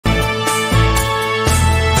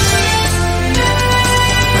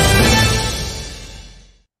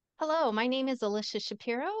Hello, my name is Alicia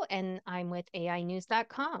Shapiro, and I'm with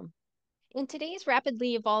AInews.com. In today's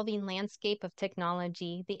rapidly evolving landscape of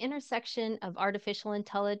technology, the intersection of artificial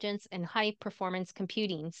intelligence and high performance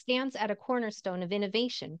computing stands at a cornerstone of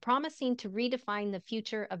innovation, promising to redefine the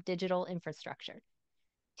future of digital infrastructure.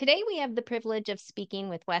 Today, we have the privilege of speaking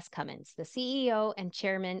with Wes Cummins, the CEO and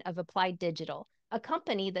chairman of Applied Digital, a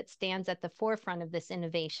company that stands at the forefront of this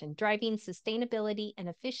innovation, driving sustainability and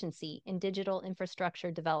efficiency in digital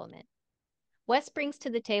infrastructure development. Wes brings to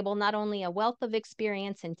the table not only a wealth of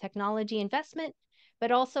experience in technology investment,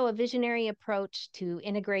 but also a visionary approach to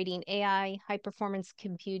integrating AI, high performance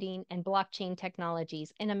computing, and blockchain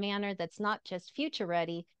technologies in a manner that's not just future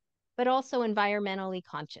ready, but also environmentally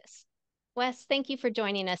conscious. Wes, thank you for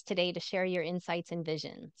joining us today to share your insights and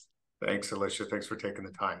visions. Thanks, Alicia. Thanks for taking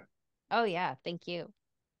the time. Oh, yeah, thank you.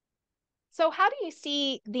 So, how do you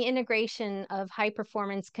see the integration of high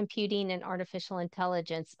performance computing and artificial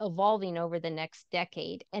intelligence evolving over the next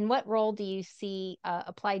decade? And what role do you see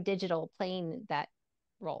Applied Digital playing that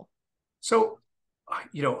role? So,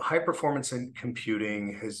 high performance in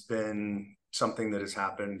computing has been something that has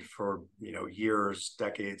happened for, years,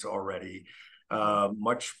 decades already.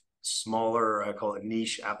 Much smaller, I call it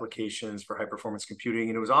niche applications for high performance computing.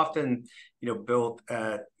 And it was often, built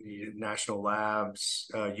at national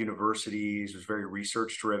labs, universities. It was very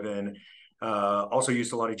research driven. Also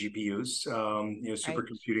used a lot of GPUs, Right.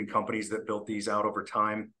 supercomputing companies that built these out over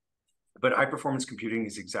time. But high performance computing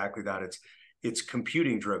is exactly that. It's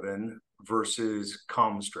computing driven versus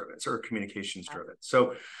comms driven or communications Ah, driven.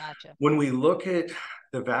 So gotcha. when we look at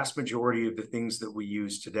the vast majority of the things that we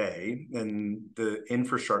use today and the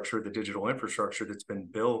infrastructure, the digital infrastructure that's been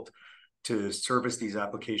built to service these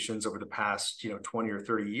applications over the past 20 or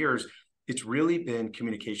 30 years, it's really been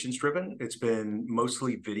communications driven. It's been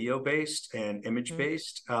mostly video based and image Mhm.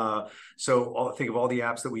 based. Think of all the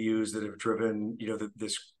apps that we use that have driven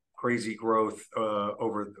this crazy growth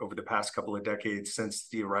over the past couple of decades since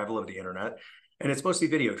the arrival of the internet. And it's mostly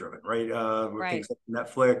video driven, right? We have Right. things like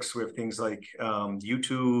Netflix, we have things like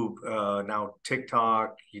YouTube, now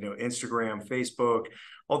TikTok, Instagram, Facebook,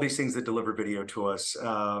 all these things that deliver video to us,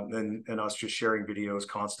 and us just sharing videos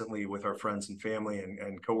constantly with our friends and family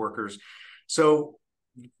and coworkers. So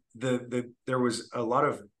there was a lot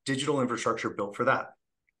of digital infrastructure built for that.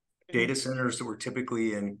 Mhm. Data centers that were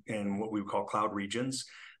typically in what we would call cloud regions,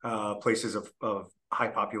 places of high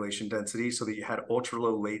population density, so that you had ultra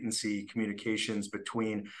low latency communications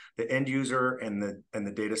between the end user and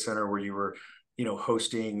the data center where you were,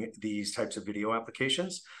 hosting these types of video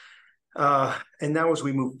applications. And now as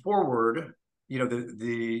we move forward,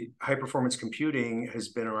 the high performance computing has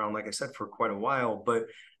been around, like I said, for quite a while, but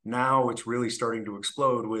now it's really starting to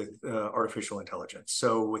explode with artificial intelligence.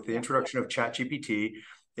 So with the Yep. introduction of ChatGPT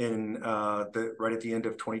right at the end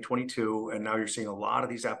of 2022, and now you're seeing a lot of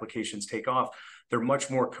these applications take off. They're much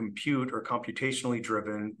more compute or computationally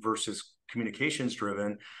driven versus communications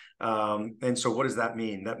driven. And so what does that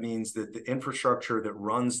mean? That means that the infrastructure that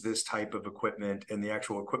runs this type of equipment and the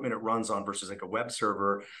actual equipment it runs on versus like a web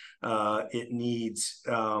server, it needs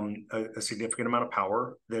a significant amount of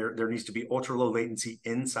power. There needs to be ultra low latency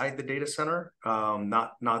inside the data center,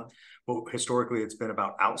 not well, historically it's been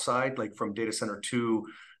about outside, like from data center to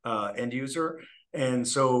end user. And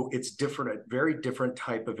so it's different, a very different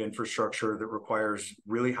type of infrastructure that requires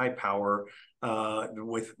really high power.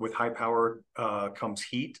 With high power comes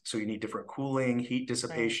heat, so you need different cooling, heat Right.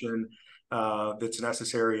 dissipation that's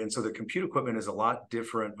necessary. And so the compute equipment is a lot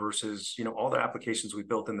different versus all the applications we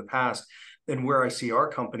built in the past. And where I see our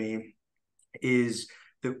company is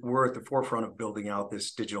that we're at the forefront of building out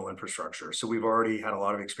this digital infrastructure. So we've already had a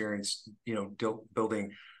lot of experience,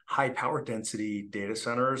 building high power density data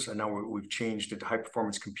centers, and now we've changed into high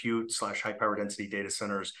performance compute / high power density data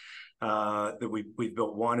centers. That we've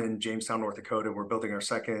built one in Jamestown, North Dakota. We're building our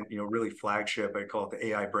second, really flagship. I call it the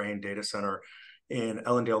AI Brain data center in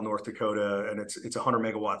Ellendale, North Dakota, and it's 100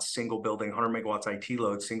 megawatts single building, 100 megawatts IT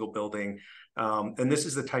load single building. And this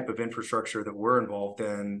is the type of infrastructure that we're involved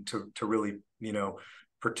in to really,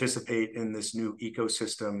 participate in this new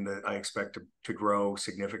ecosystem that I expect to grow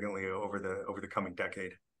significantly over the coming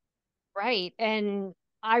decade. Right. And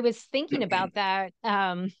I was thinking about that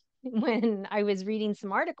when I was reading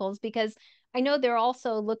some articles because I know they're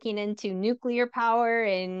also looking into nuclear power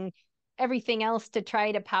and everything else to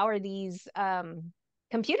try to power these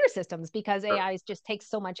computer systems because Sure. AI just takes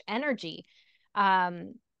so much energy.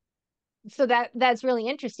 Um, so that's really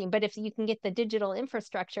interesting. But if you can get the digital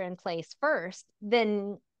infrastructure in place first,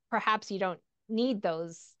 then perhaps you don't need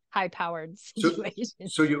those. high powered So, situation.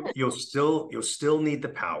 so you'll still need the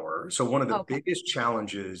power. So one of the Okay. biggest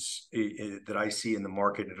challenges that I see in the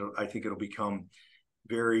market, I think it'll become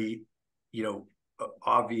very, you know,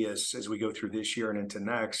 obvious as we go through this year and into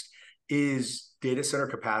next, is data center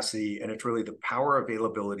capacity, and it's really the power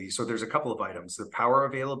availability. So there's a couple of items: the power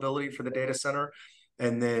availability for the data center,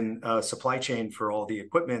 and then supply chain for all the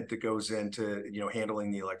equipment that goes into, you know,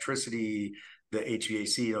 handling the electricity, the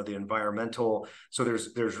HVAC, you know, the environmental. So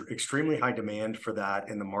there's extremely high demand for that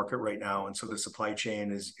in the market right now, and so the supply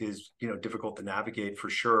chain is you know, difficult to navigate for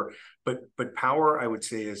sure. But power, I would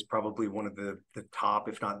say, is probably one of the top,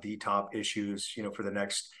 if not the top issues, you know, for the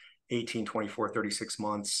next 18, 24, 36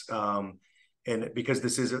 months. And because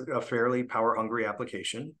this is a fairly power hungry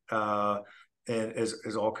application, and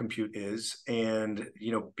as all compute is, and,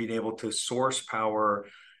 you know, being able to source power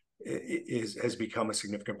has become a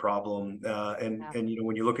significant problem. Yeah. And you know,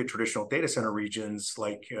 when you look at traditional data center regions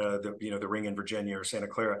like the, you know, the Ring in Virginia or Santa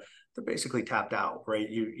Clara, they're basically tapped out, right?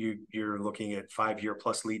 You're looking at 5-year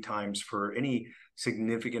plus lead times for any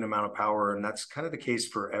significant amount of power, and that's kind of the case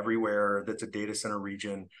for everywhere that's a data center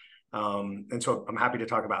region. And so I'm happy to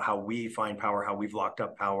talk about how we find power, how we've locked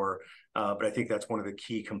up power, but I think that's one of the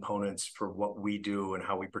key components for what we do and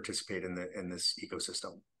how we participate in this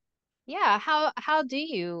ecosystem. Yeah. How do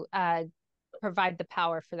you provide the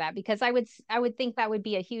power for that? Because I would think that would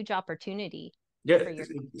be a huge opportunity Yeah, for your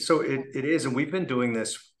so company. it is, and we've been doing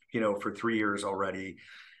this, you know, for 3 years already.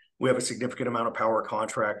 We have a significant amount of power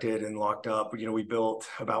contracted and locked up. You know, we built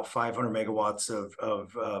about 500 megawatts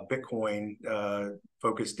of Bitcoin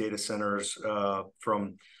focused data centers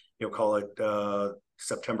from, you know, call it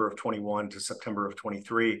September of 21 to September of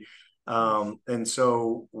 23. Nice. And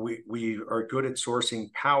so we are good at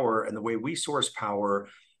sourcing power, and the way we source power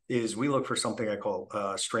is we look for something I call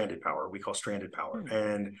stranded power. We call stranded power. Hmm.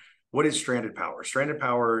 And what is stranded power? Stranded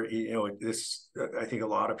power, you know, this, I think a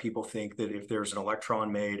lot of people think that if there's an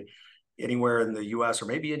electron made anywhere in the US or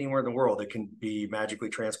maybe anywhere in the world, it can be magically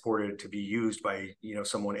transported to be used by, you know,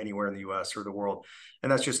 someone anywhere in the US or the world. And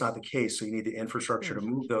that's just not the case. So you need the infrastructure Hmm. to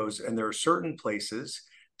move those. And there are certain places,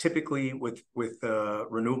 typically with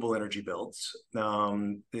renewable energy builds,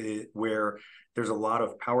 where there's a lot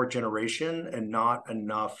of power generation and not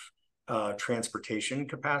enough transportation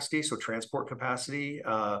capacity, so transport capacity,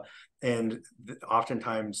 and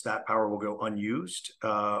oftentimes that power will go unused,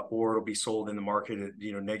 or it'll be sold in the market at,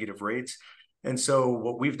 you know, negative rates. And so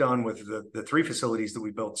what we've done with the 3 facilities that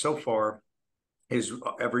we built so far is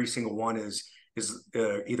every single one is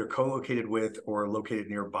either co-located with or located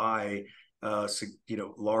nearby, so, you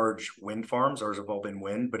know, large wind farms. Ours have all been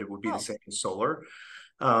wind, but it would be the Oh, same as solar.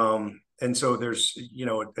 And so there's, you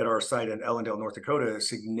know, at our site in Ellendale, North Dakota, a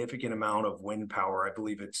significant amount of wind power. I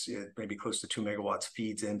believe it's maybe close to 2 megawatts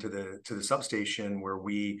feeds into the substation where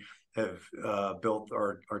we have built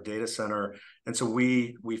our data center. And so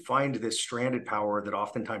we find this stranded power that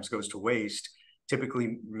oftentimes goes to waste,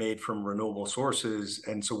 typically made from renewable sources.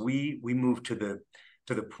 And so we move to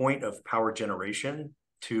the point of power generation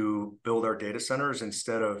to build our data centers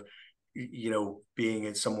instead of, you know, being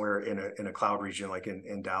in somewhere in a cloud region like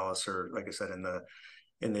in Dallas, or like I said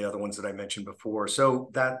in the other ones that I mentioned before.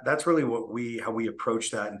 So that's really how we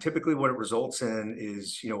approach that. And typically what it results in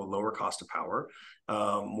is, you know, a lower cost of power,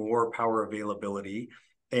 more power availability.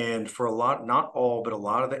 And for a lot, not all, but a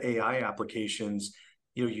lot of the AI applications,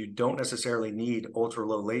 you know, you don't necessarily need ultra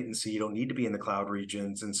low latency. You don't need to be in the cloud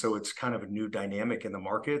regions. And so it's kind of a new dynamic in the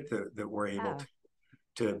market that we're able yeah.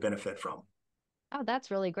 to benefit from. Oh,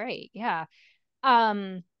 that's really great. Yeah.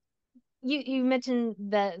 Um, you mentioned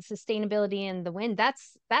the sustainability and the wind.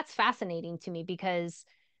 That's fascinating to me because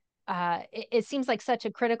it seems like such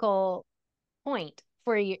a critical point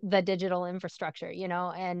for the digital infrastructure, you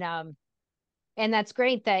know, and that's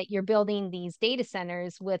great that you're building these data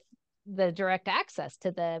centers with the direct access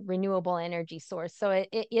to the renewable energy source. So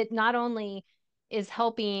it not only is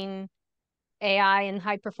helping AI and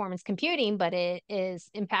high performance computing, but it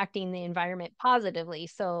is impacting the environment positively.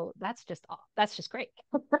 So that's just great.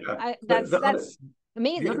 Yeah. The That's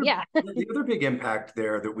amazing. other Yeah. the other big impact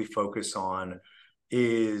there that we focus on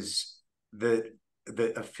is the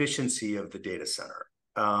efficiency of the data center.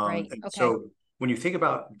 Right. And Okay. so when you think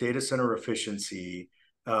about data center efficiency,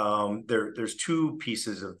 there's 2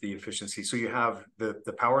 pieces of the efficiency. So you have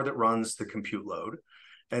the power that runs the compute load,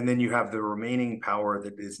 and then you have the remaining power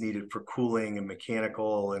that is needed for cooling and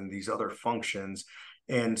mechanical and these other functions.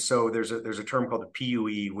 And so there's a term called the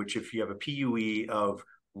PUE, which if you have a PUE of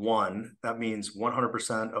 1, that means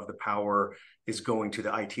 100% of the power is going to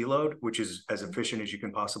the IT load, which is as efficient as you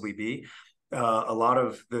can possibly be. A lot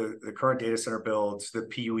of the current data center builds, the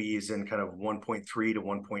PUE is in kind of 1.3 to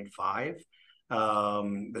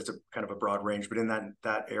 1.5. That's a kind of a broad range, but in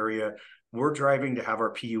that area, we're driving to have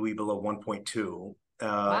our PUE below 1.2.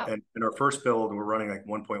 Wow. And in our first build, we're running like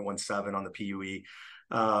 1.17 on the PUE.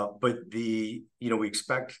 But we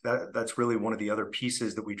expect that's really one of the other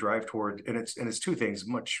pieces that we drive toward, and it's two things: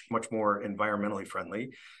 much more environmentally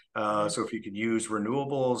friendly. So if you can use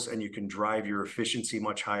renewables and you can drive your efficiency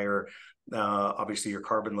much higher, obviously your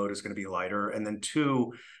carbon load is going to be lighter. And then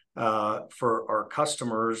two, for our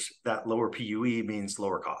customers, that lower PUE means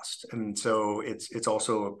lower cost, and so it's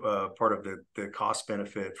also part of the cost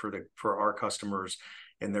benefit for our customers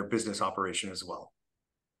and their business operation as well.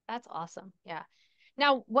 That's awesome. Yeah.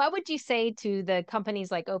 Now, what would you say to the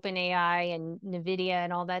companies like OpenAI and NVIDIA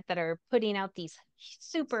and all that are putting out these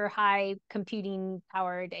super high computing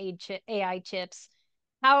powered AI chips?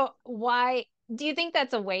 Why do you think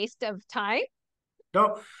that's a waste of time?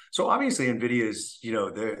 No, so obviously NVIDIA is,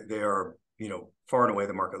 they are, far and away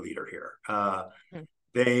the market leader here. Mm.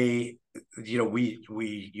 They,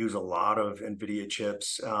 we use a lot of NVIDIA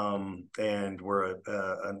chips, and we're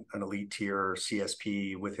an elite tier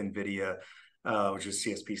CSP with NVIDIA, which is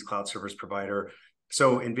CSP's cloud service provider.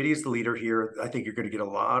 So NVIDIA is the leader here. I think you're going to get a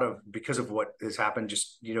lot of, because of what has happened,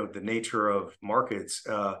 just, the nature of markets,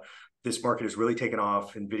 this market has really taken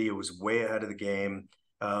off. NVIDIA was way ahead of the game.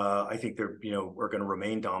 I think they're, are going to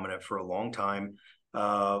remain dominant for a long time.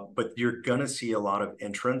 But you're going to see a lot of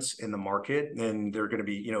entrants in the market, and they're going to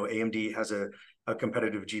be, AMD has a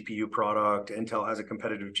competitive GPU product. Intel has a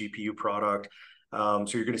competitive GPU product. So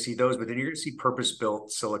you're going to see those, but then you're going to see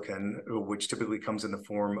purpose-built silicon, which typically comes in the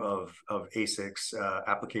form of ASICs,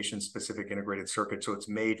 application-specific integrated circuit. So it's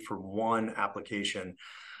made for one application.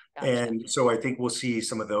 Gotcha. And so I think we'll see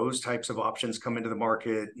some of those types of options come into the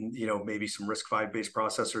market, maybe some RISC-V based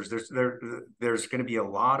processors. There's going to be a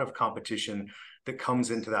lot of competition that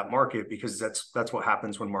comes into that market, because that's what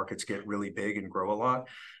happens when markets get really big and grow a lot.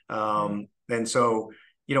 And so,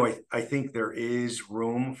 I think there is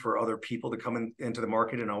room for other people to come into the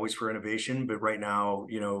market, and always for innovation. But right now,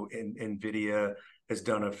 NVIDIA has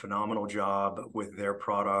done a phenomenal job with their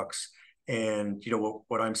products. And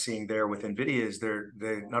what I'm seeing there with NVIDIA is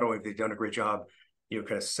they not only have they done a great job,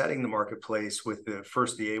 kind of setting the marketplace with the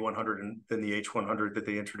A100 and then the H100 that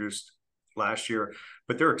they introduced last year,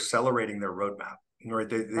 but they're accelerating their roadmap. Right?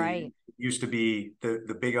 They used to be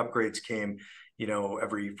the big upgrades came,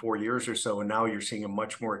 every 4 years or so, and now you're seeing a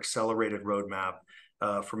much more accelerated roadmap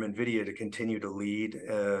from NVIDIA to continue to lead,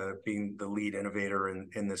 being the lead innovator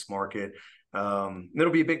in this market.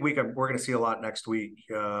 It'll be a big week. We're going to see a lot next week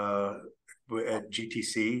at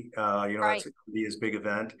GTC. That's NVIDIA's big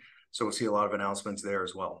event, so we'll see a lot of announcements there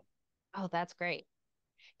as well. Oh, that's great.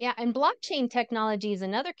 Yeah, and blockchain technology is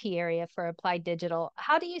another key area for Applied Digital.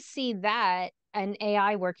 How do you see that and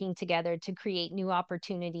AI working together to create new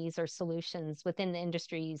opportunities or solutions within the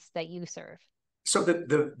industries that you serve? So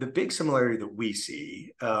the big similarity that we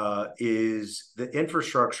see is the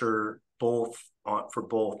infrastructure for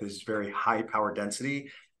both is very high power density.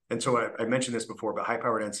 And so I mentioned this before, but high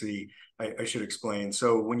power density, I should explain.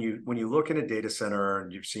 So when you look in a data center,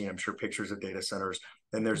 and you've seen, I'm sure, pictures of data centers,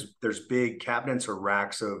 and there's big cabinets or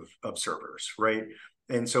racks of servers, right?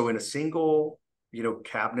 And so in a single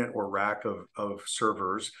cabinet or rack of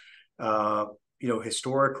servers,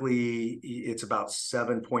 historically it's about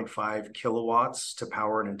 7.5 kilowatts to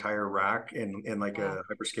power an entire rack in like a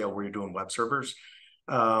hyperscale where you're doing web servers.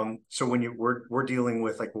 So when we're dealing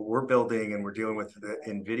with like what we're building, and we're dealing with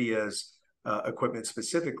NVIDIA's equipment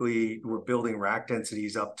specifically, we're building rack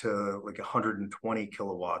densities up to like 120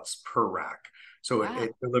 kilowatts per rack. So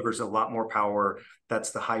it delivers a lot more power. That's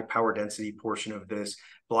the high power density portion of this.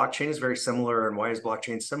 Blockchain is very similar. And why is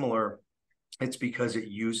blockchain similar? It's because it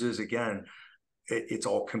uses, again, it's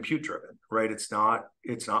all compute driven, right? It's not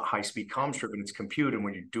high speed comms driven, it's compute. And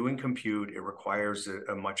when you're doing compute, it requires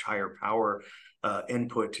a much higher power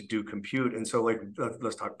input to do compute. And so, like,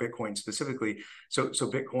 let's talk Bitcoin specifically. So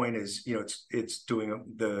Bitcoin is, it's doing,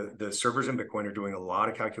 the servers in Bitcoin are doing a lot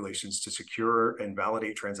of calculations to secure and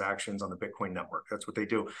validate transactions on the Bitcoin network. That's what they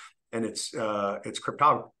do. And it's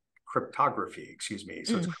cryptography, excuse me.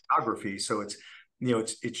 So it's cryptography. So it's,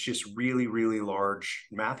 it's just really, really large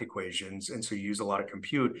math equations. And so you use a lot of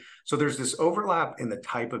compute. So there's this overlap in the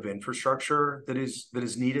type of infrastructure that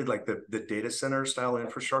is needed, like the data center style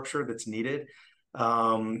infrastructure that's needed.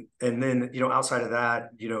 And then, outside of that,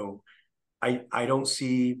 I don't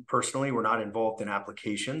see, personally, we're not involved in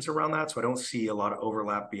applications around that. So I don't see a lot of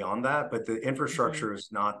overlap beyond that, but the infrastructure is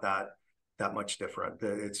not that much different.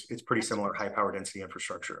 It's pretty similar high power density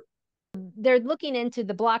infrastructure. they're looking into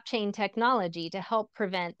the blockchain technology to help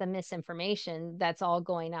prevent the misinformation that's all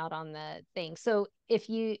going out on the thing. So if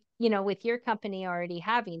with your company already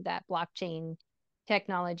having that blockchain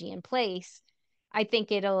technology in place, I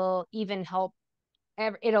think it'll even help.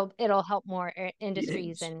 It'll help more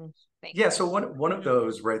industries and Yeah, things. so one of Hmm.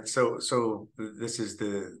 those, right? So this is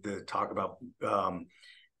the talk about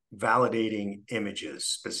validating images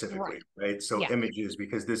specifically, Right. right? So Yeah. images,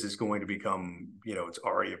 because this is going to become, it's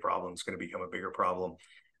already a problem. It's going to become a bigger problem.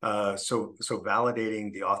 So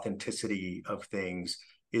validating the authenticity of things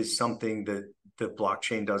is something that the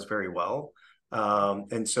blockchain does very well.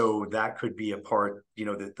 And so that could be a part,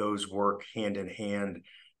 that those work hand in hand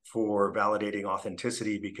for validating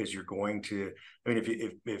authenticity, because you're going to, I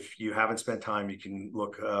mean, if you haven't spent time, you can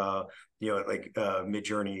look like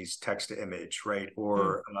Midjourney's text to image, right? Mm.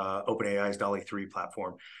 Or OpenAI's DALL-E 3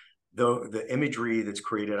 platform. The imagery that's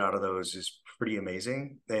created out of those is pretty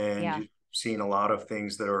amazing. And Yeah. you've seen a lot of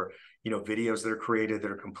things that are, videos that are created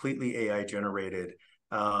that are completely AI generated.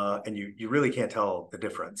 And you really can't tell the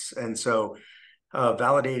difference. And so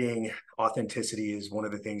validating authenticity is one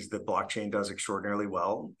of the things that blockchain does extraordinarily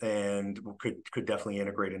well, and could definitely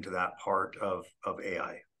integrate into that part of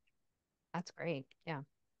AI. That's great. Yeah.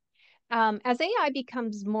 As AI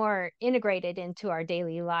becomes more integrated into our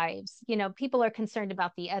daily lives, people are concerned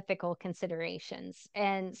about the ethical considerations.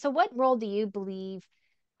 And so, what role do you believe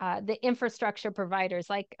the infrastructure providers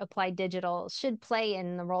like Applied Digital should play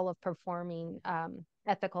in the role of performing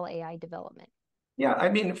ethical AI development? Yeah, I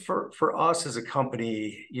mean, for us as a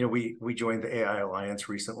company, we joined the AI Alliance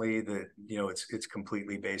recently. That it's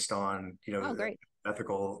completely based on Oh, great.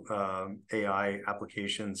 ethical AI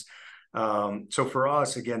applications. So for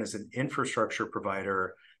us, again, as an infrastructure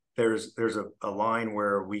provider, there's a line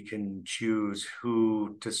where we can choose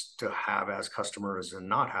who to have as customers and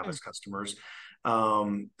not have Mm. as customers.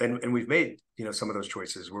 And we've made some of those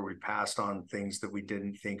choices where we passed on things that we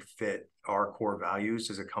didn't think fit our core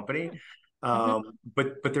values as a company. Mm-hmm.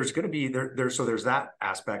 But there's going to be so there's that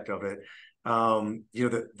aspect of it.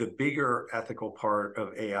 The bigger ethical part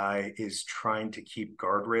of AI is trying to keep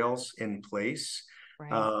guardrails in place,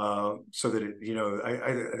 Right. so that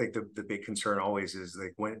I think the big concern always is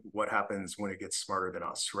like what happens when it gets smarter than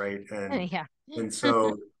us, right? Yeah. And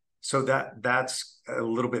so that's a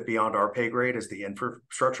little bit beyond our pay grade as the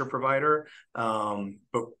infrastructure provider.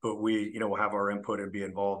 But we will have our input and be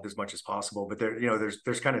involved as much as possible. But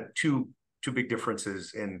there's kind of two big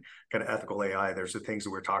differences in kind of ethical AI. There's the things that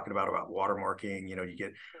we're talking about watermarking. You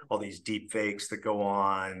get all these deep fakes that go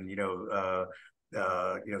on.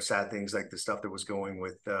 Sad things like the stuff that was going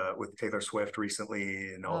with Taylor Swift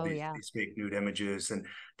recently, and all Oh, these yeah. fake nude images, and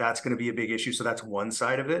that's going to be a big issue. So that's one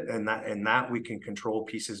side of it, and that we can control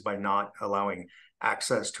pieces by not allowing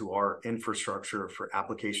access to our infrastructure for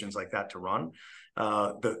applications like that to run.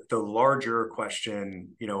 The larger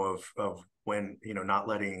question, of when not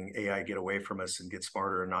letting AI get away from us and get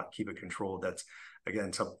smarter and not keep it controlled. That's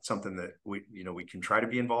again something that we can try to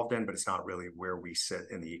be involved in, but it's not really where we sit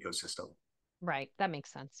in the ecosystem. Right. That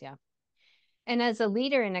makes sense. Yeah. And as a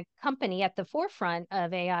leader in a company at the forefront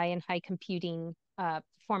of AI and high computing,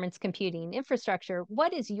 performance computing infrastructure,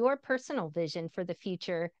 what is your personal vision for the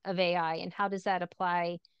future of AI, and how does that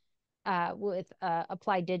apply with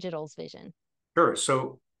Applied Digital's vision? Sure.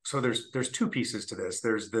 So there's two pieces to this.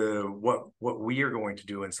 There's the what we are going to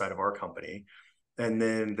do inside of our company, and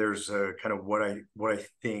then there's kind of what I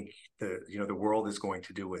think the world is going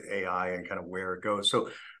to do with AI and kind of where it goes.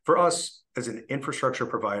 So for us as an infrastructure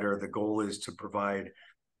provider, the goal is to provide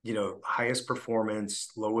highest performance,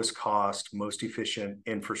 lowest cost, most efficient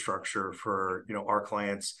infrastructure for our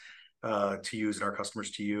clients to use and our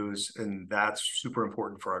customers to use. And that's super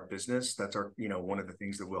important for our business. That's our one of the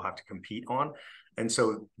things that we'll have to compete on. And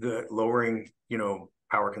so the lowering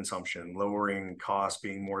power consumption, lowering costs,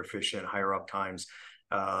 being more efficient, higher uptimes,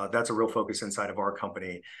 that's a real focus inside of our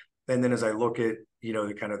company. And then as I look at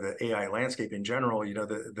the kind of the AI landscape in general,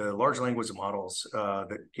 the large language models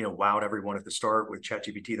that wowed everyone at the start with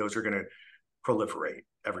ChatGPT, those are going to proliferate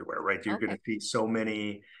everywhere, right? You're going to Okay. see so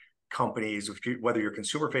many companies, whether you're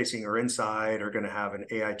consumer facing or inside, are going to have an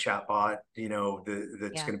AI chatbot, that's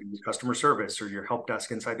Yeah. going to be customer service or your help desk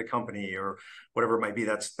inside the company or whatever it might be.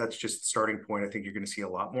 That's just the starting point. I think you're going to see a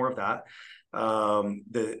lot more of that.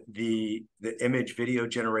 The image video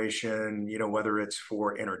generation, whether it's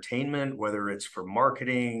for entertainment, whether it's for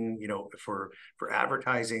marketing, for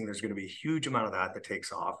advertising, there's going to be a huge amount of that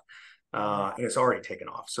takes off. Yeah. And it's already taken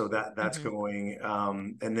off. So that's Hmm. going.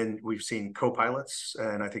 And then we've seen co-pilots,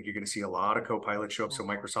 and I think you're going to see a lot of co-pilots show up. So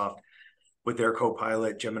Yeah. Microsoft with their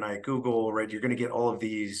Copilot, Gemini at Google, right? You're going to get all of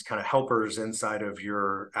these kind of helpers inside of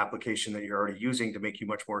your application that you're already using to make you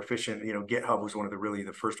much more efficient. GitHub was one of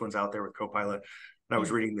the first ones out there with Copilot. And I was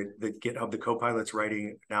reading the GitHub, the Copilot's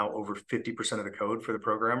writing now over 50% of the code for the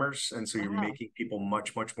programmers. And so you're Wow. making people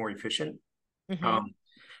much, much more efficient. Mm-hmm.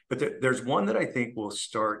 But there's one that I think will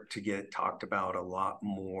start to get talked about a lot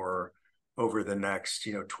more over the next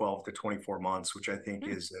 12 to 24 months, which I think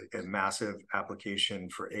is a massive application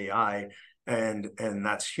for AI, and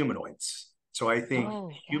that's humanoids. So I think Oh,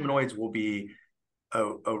 yeah. humanoids will be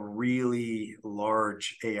a really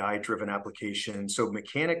large AI driven application. So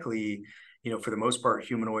mechanically, for the most part,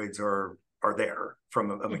 humanoids are there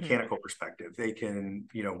from a Mm-hmm. mechanical perspective. They can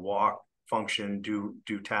walk, function,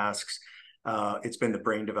 do tasks. It's been the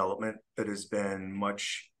brain development that has been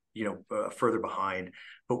much further behind,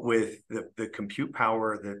 but with the compute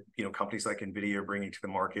power that companies like NVIDIA are bringing to the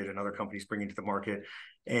market and other companies bringing to the market,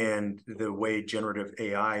 and the way generative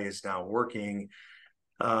AI is now working,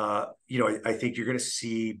 I think you're going to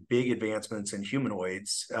see big advancements in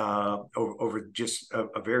humanoids over just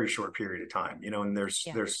a very short period of time. And there's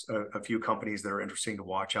Yeah. a few companies that are interesting to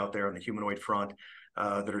watch out there on the humanoid front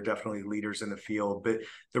that are definitely leaders in the field. But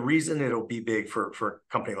the reason it'll be big for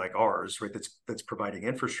a company like ours, right, that's providing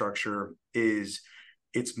infrastructure, is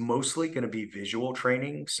it's mostly going to be visual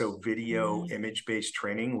training, so video image-based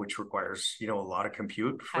training, which requires a lot of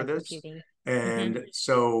compute for High this. computing. Mm-hmm. And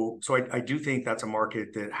so I do think that's a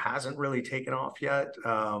market that hasn't really taken off yet.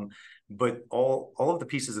 But all of the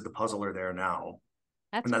pieces of the puzzle are there now.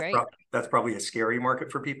 That's And great. that's probably a scary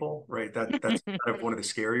market for people, right? That's kind of one of the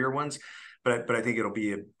scarier ones. But I think it'll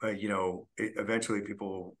be eventually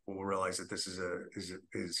people will realize that this is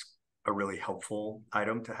a really helpful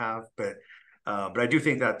item to have. But I do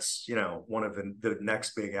think that's one of the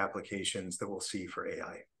next big applications that we'll see for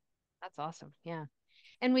AI. That's awesome. Yeah.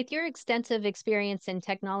 And with your extensive experience in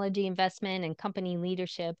technology investment and company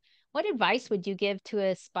leadership, what advice would you give to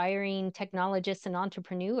aspiring technologists and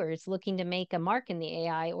entrepreneurs looking to make a mark in the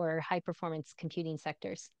AI or high performance computing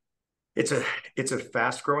sectors? It's a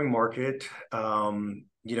fast growing market.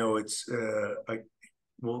 It's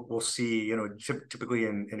we'll see. Typically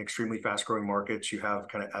in extremely fast growing markets, you have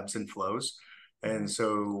kind of ebbs and flows, Hmm. and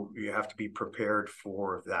so you have to be prepared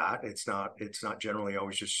for that. It's not generally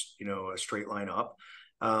always just a straight line up,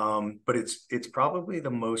 but it's probably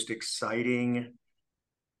the most exciting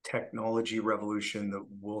technology revolution that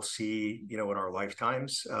we'll see, in our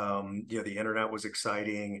lifetimes. The internet was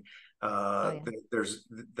exciting. Oh, yeah. There's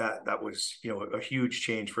that was, a huge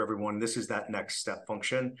change for everyone. This is that next step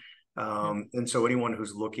function. Hmm. And so anyone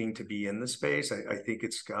who's looking to be in the space, I think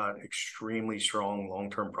it's got extremely strong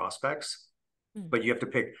long-term prospects, Hmm. but you have to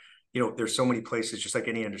pick, there's so many places, just like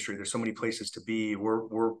any industry, there's so many places to be.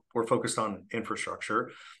 We're focused on infrastructure.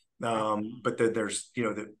 Right. But there's,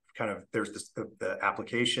 there's the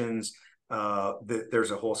applications,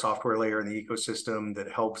 there's a whole software layer in the ecosystem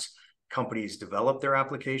that helps companies develop their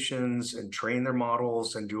applications and train their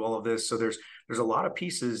models and do all of this. So there's a lot of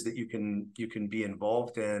pieces that you can be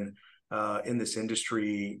involved in this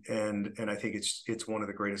industry, and I think it's one of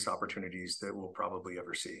the greatest opportunities that we'll probably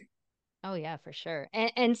ever see. Oh, yeah, for sure.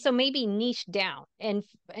 And so maybe niche down and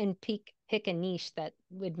pick a niche that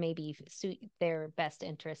would maybe suit their best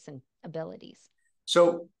interests and abilities.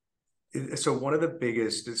 So one of the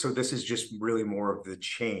biggest, so this is just really more of the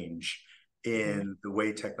change Hmm. in the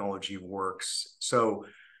way technology works. So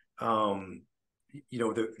um,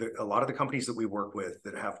 a lot of the companies that we work with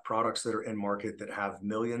that have products that are in market that have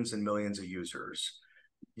millions and millions of users,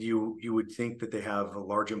 you would think that they have a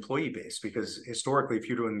large employee base, because historically, if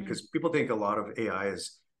you're doing, because people think a lot of AI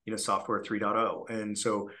is software 3.0, and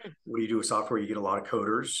so what do you do with software? You get a lot of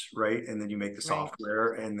coders, right? And then you make the Right.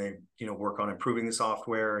 software, and they work on improving the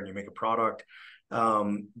software, and you make a product.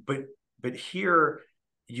 But here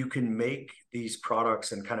you can make these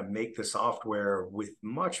products and kind of make the software with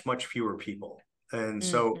much fewer people. And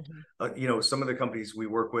so Mm-hmm. some of the companies we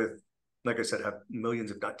work with, like I said, have millions,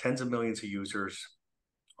 if not tens of millions of users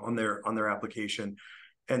on their application,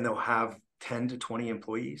 and they'll have 10 to 20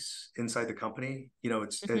 employees inside the company.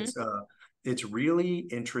 It's really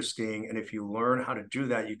interesting, and if you learn how to do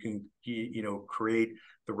that, you can create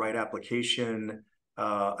the right application,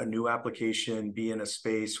 a new application, be in a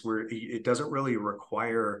space where it doesn't really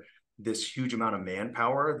require this huge amount of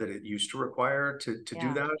manpower that it used to require to do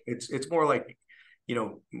Yeah. that. It's more like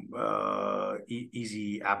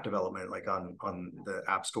easy app development, like on the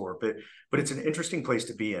app store. But it's an interesting place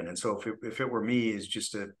to be in. And so if it were me, as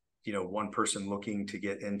just a one person looking to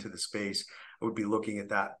get into the space, I would be looking at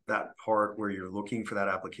that part where you're looking for that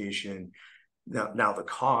application. Now the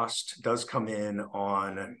cost does come in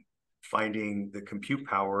on finding the compute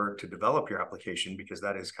power to develop your application, because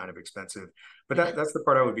that is kind of expensive. But Yeah. that's the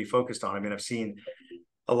part I would be focused on. I mean, I've seen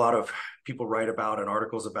a lot of people write about and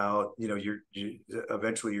articles about,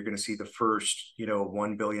 eventually you're going to see the first,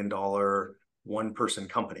 $1 billion one person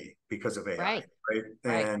company because of AI, Right. right?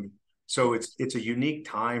 Right. And so it's a unique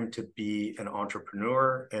time to be an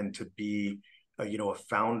entrepreneur and to be a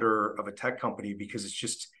founder of a tech company, because it's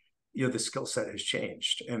just, the skill set has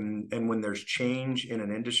changed, and when there's change in an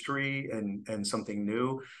industry and something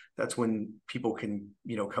new, that's when people can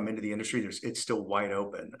come into the industry. It's still wide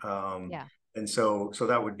open. Yeah. And so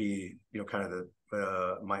that would be kind of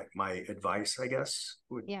the my advice, I guess,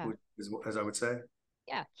 Yeah. as I would say.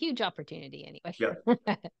 Yeah. Huge opportunity Yeah,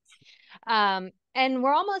 anyway. And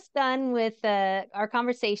we're almost done with our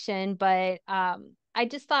conversation, but I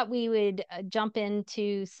just thought we would jump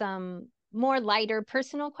into some more lighter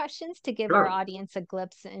personal questions to give our sure. audience a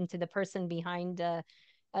glimpse into the person behind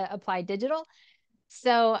Applied Digital.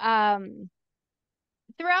 So,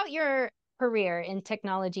 throughout your career in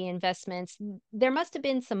technology investments, there must have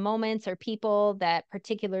been some moments or people that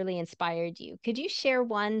particularly inspired you. Could you share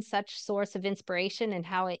one such source of inspiration and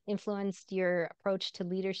how it influenced your approach to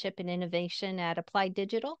leadership and innovation at Applied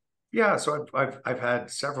Digital? Yeah, so I've had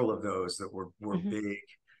several of those that were Hmm. big.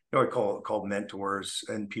 I call mentors,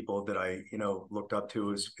 and people that I looked up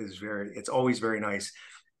to. Is very, it's always very nice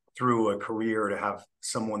through a career to have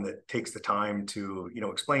someone that takes the time to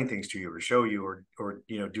explain things to you or show you or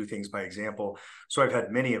do things by example. So I've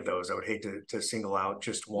had many of those. I would hate to single out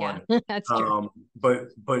just Yeah, one. that's true. But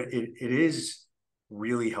it is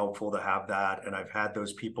really helpful to have that, and I've had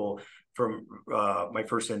those people from my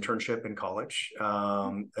first internship in college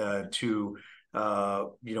to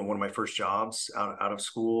one of my first jobs out of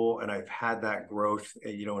school, and I've had that growth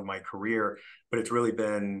in my career. But it's really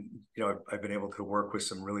been, I've been able to work with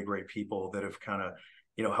some really great people that have kind of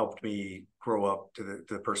helped me grow up to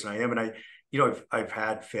the person I am. And I've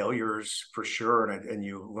had failures for sure, and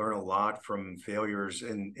you learn a lot from failures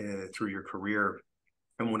through your career.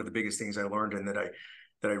 And one of the biggest things I learned, and that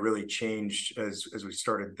I really changed as we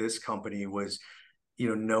started this company, was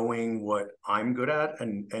knowing what I'm good at,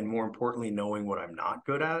 and more importantly, knowing what I'm not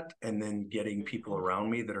good at, and then getting people Mhm. around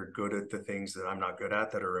me that are good at the things that I'm not good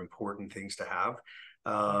at, that are important things to have.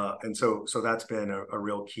 Yeah. And so that's been a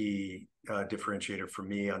real key differentiator for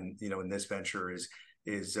me on in this venture, is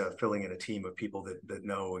filling in a team of people that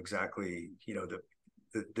know exactly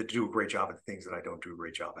that do a great job at the things that I don't do a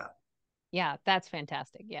great job at. Yeah, that's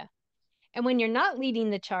fantastic. Yeah. And when you're not leading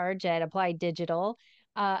the charge at Applied Digital,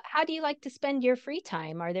 how do you like to spend your free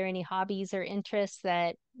time? Are there any hobbies or interests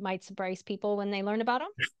that might surprise people when they learn about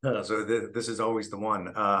This is always the one.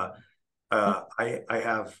 them? I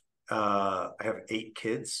have 8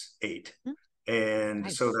 kids, Mhm.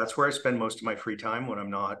 and so Nice. that's where I spend most of my free time when I'm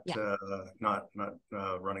not Yeah.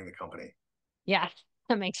 running the company. Yeah,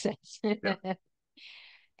 that makes sense. Yeah.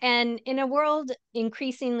 And in a world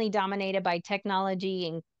increasingly dominated by technology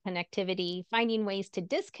and connectivity, finding ways to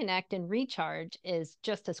disconnect and recharge is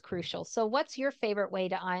just as crucial. So, what's your favorite way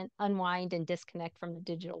to unwind and disconnect from the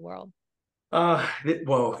digital world?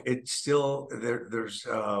 Well, it's still there.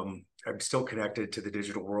 I'm still connected to the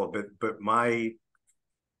digital world, but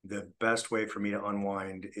the best way for me to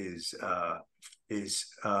unwind is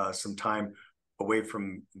some time away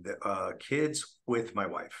from the kids with my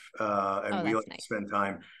wife, and Oh, we that's like to nice. spend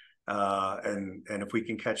time. And if we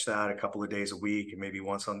can catch that a couple of days a week, and maybe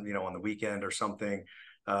once on the weekend or something,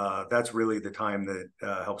 that's really the time that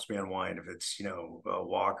helps me unwind. If it's a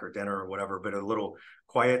walk or dinner or whatever, but a little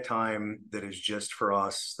quiet time that is just for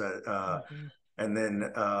us. Hmm. And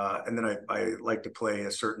then I like to play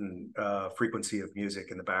a certain frequency of music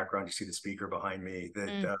in the background. You see the speaker behind me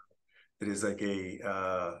that is like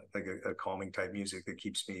a calming type music that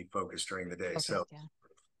keeps me focused during the day. So Focused, yeah.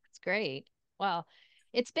 That's great. Well,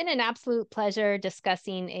 it's been an absolute pleasure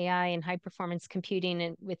discussing AI and high performance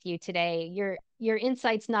computing with you today. Your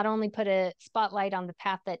insights not only put a spotlight on the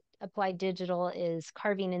path that Applied Digital is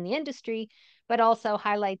carving in the industry, but also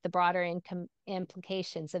highlight the broader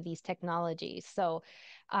implications of these technologies. So,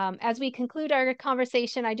 as we conclude our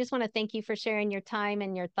conversation, I just want to thank you for sharing your time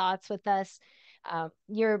and your thoughts with us.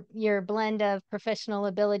 Your blend of professional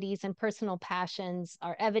abilities and personal passions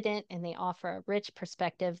are evident, and they offer a rich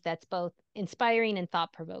perspective that's both inspiring and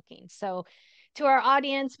thought provoking. So, to our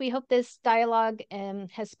audience, we hope this dialogue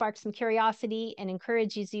has sparked some curiosity and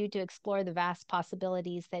encourages you to explore the vast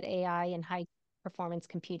possibilities that AI and high performance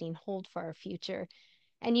computing hold for our future.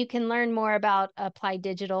 And you can learn more about Applied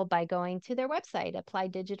Digital by going to their website,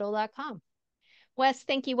 applieddigital.com. Wes,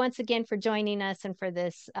 thank you once again for joining us and for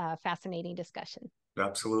this fascinating discussion.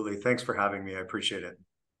 absolutely, thanks for having me. I appreciate it.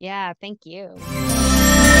 Yeah, thank you.